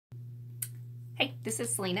Hey, this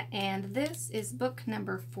is Selena, and this is book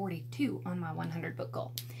number 42 on my 100 book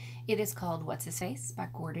goal. It is called What's His Face by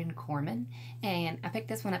Gordon Corman, and I picked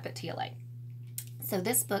this one up at TLA. So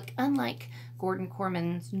this book, unlike Gordon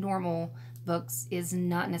Corman's normal books, is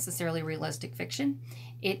not necessarily realistic fiction.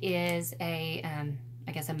 It is a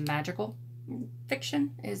magical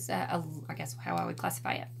fiction is, I guess, how I would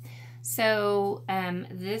classify it. So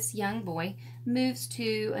this young boy moves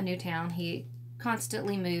to a new town. He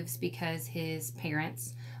constantly moves because his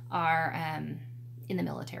parents are in the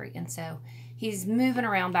military, and so he's moving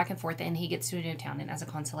around back and forth, and he gets to a new town, and as a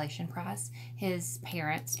consolation prize, his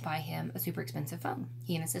parents buy him a super expensive phone,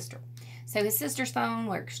 he and his sister. So his sister's phone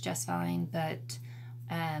works just fine, but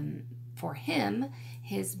for him,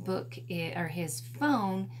 his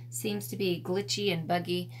phone seems to be glitchy and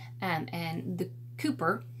buggy, and the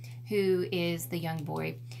Cooper, who is the young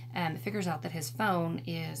boy, figures out that his phone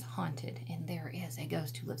is haunted and there is a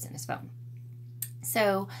ghost who lives in his phone.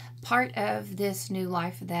 So part of this new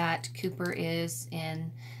life that Cooper is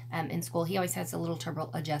in school, he always has a little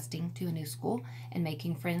trouble adjusting to a new school and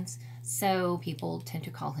making friends. So people tend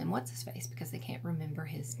to call him What's His Face because they can't remember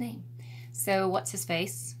his name. So What's His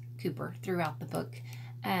Face, Cooper, throughout the book,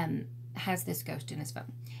 has this ghost in his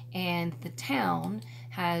phone. And the town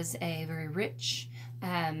has a very rich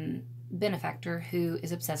benefactor who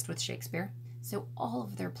is obsessed with Shakespeare. So all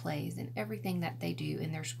of their plays and everything that they do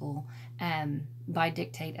in their school, by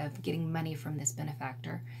dictate of getting money from this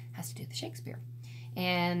benefactor, has to do with Shakespeare.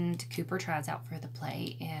 And Cooper tries out for the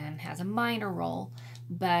play and has a minor role,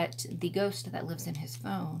 but the ghost that lives in his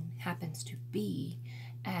phone happens to be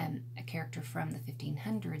a character from the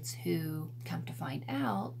 1500s who, come to find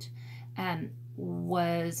out,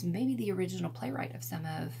 was maybe the original playwright of some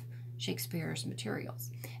of Shakespeare's materials.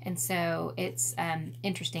 And so it's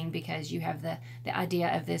interesting because you have the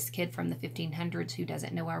idea of this kid from the 1500s who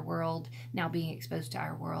doesn't know our world now being exposed to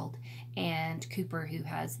our world, and Cooper, who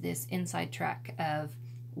has this inside track of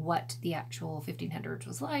what the actual 1500s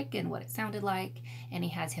was like and what it sounded like, and he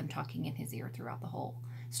has him talking in his ear throughout the whole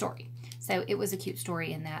story. So it was a cute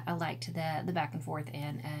story in that I liked the back and forth,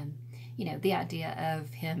 and you know, the idea of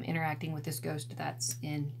him interacting with this ghost that's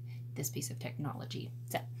in this piece of technology.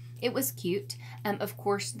 So it was cute. Of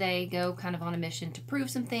course, they go kind of on a mission to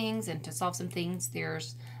prove some things and to solve some things.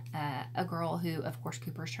 There's a girl who, of course,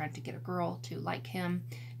 Cooper's trying to get a girl to like him,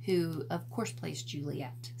 who, of course, plays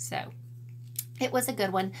Juliet. So it was a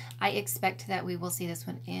good one. I expect that we will see this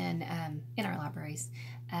one in our libraries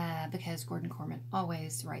because Gordon Corman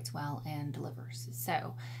always writes well and delivers.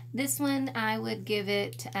 So this one, I would give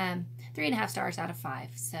it 3.5 stars out of 5.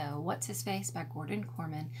 So What's His Face by Gordon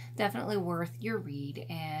Corman, definitely worth your read,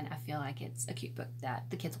 and I feel like it's a cute book that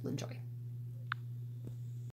the kids will enjoy.